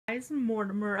Guys,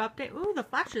 Mortimer update. Ooh, the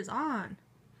flash is on.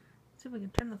 Let's see if we can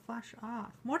turn the flash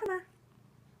off. Mortimer!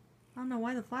 I don't know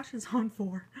why the flash is on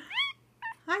for.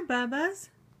 Hi, Bubbas.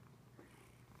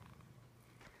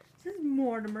 This is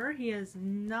Mortimer. He is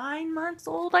 9 months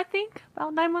old, I think.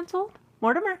 About 9 months old.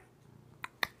 Mortimer.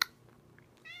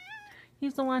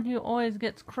 He's the one who always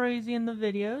gets crazy in the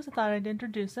videos. I thought I'd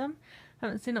introduce him. I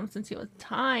haven't seen him since he was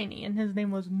tiny, and his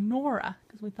name was Nora,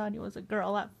 because we thought he was a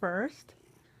girl at first.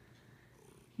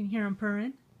 You can hear him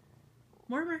purring.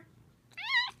 Mortimer.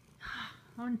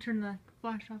 I want to turn the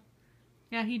flash off.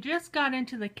 Yeah, he just got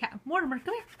into the cat. Mortimer,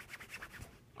 come here.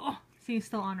 Oh, see, he's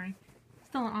still ornery.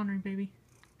 Still an ornery baby.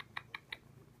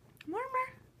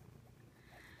 Mortimer.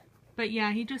 But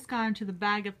yeah, he just got into the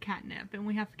bag of catnip, and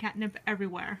we have catnip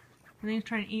everywhere. And then he's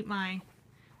trying to eat my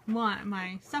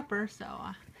supper, so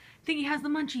I think he has the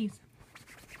munchies.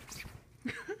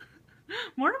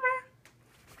 Mortimer.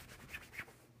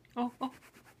 Oh,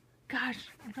 gosh,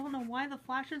 I don't know why the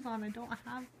flash is on.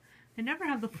 I never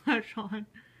have the flash on.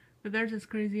 But there's his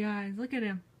crazy eyes. Look at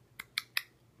him.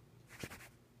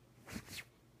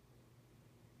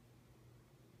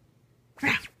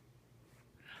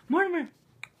 Mortimer!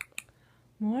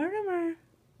 Mortimer!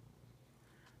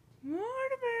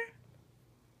 Mortimer!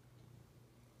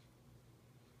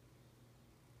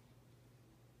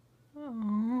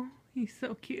 Oh, he's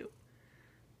so cute.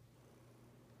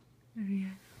 There he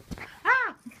is.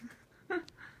 Ah!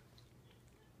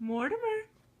 Mortimer!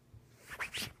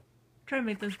 Try to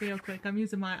make this video quick. I'm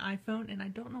using my iPhone and I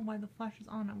don't know why the flash is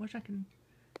on. I wish I could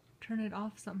turn it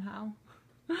off somehow.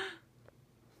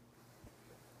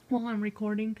 While I'm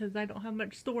recording because I don't have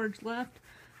much storage left.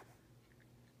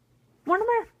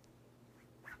 Mortimer!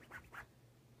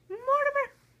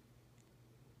 Mortimer!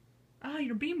 Oh,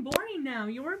 you're being boring now.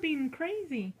 You were being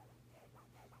crazy.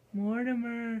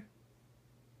 Mortimer.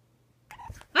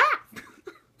 Ah!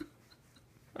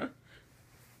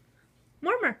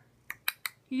 Mortimer!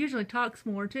 He usually talks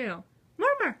more too.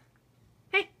 Mortimer!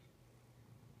 Hey!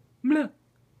 Blah.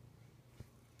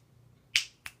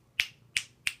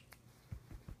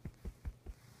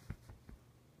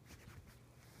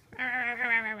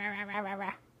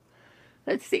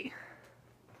 Let's see.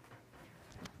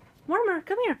 Mortimer,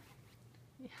 come here.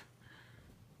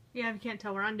 Yeah, if you can't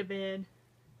tell, we're on to bed.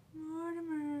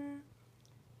 Mortimer.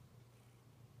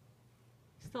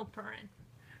 Still purring.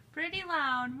 Pretty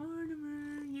loud,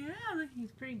 Mortimer. Yeah, look,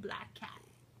 he's a pretty black cat.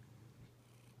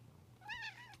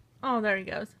 Oh, there he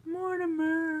goes.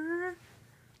 Mortimer.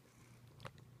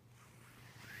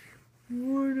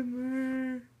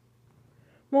 Mortimer.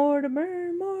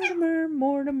 Mortimer, Mortimer,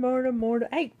 Mortimer, Mortimer.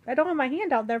 Hey, I don't have my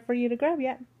hand out there for you to grab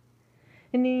yet.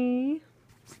 And he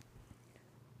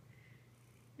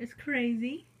is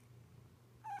crazy.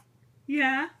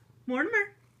 Yeah,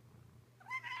 Mortimer.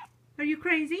 Are you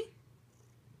crazy?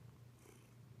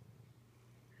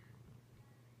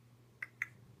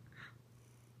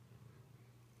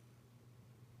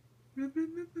 You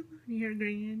hear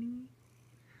Granny?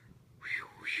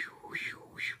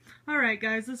 Alright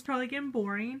guys, this is probably getting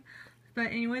boring. But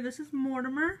anyway, this is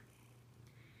Mortimer.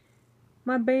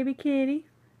 My baby kitty.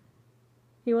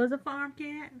 He was a farm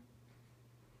cat.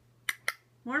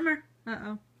 Mortimer.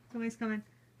 Uh-oh. Somebody's coming.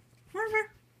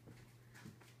 Mortimer.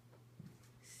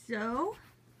 So,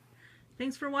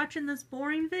 thanks for watching this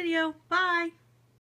boring video. Bye.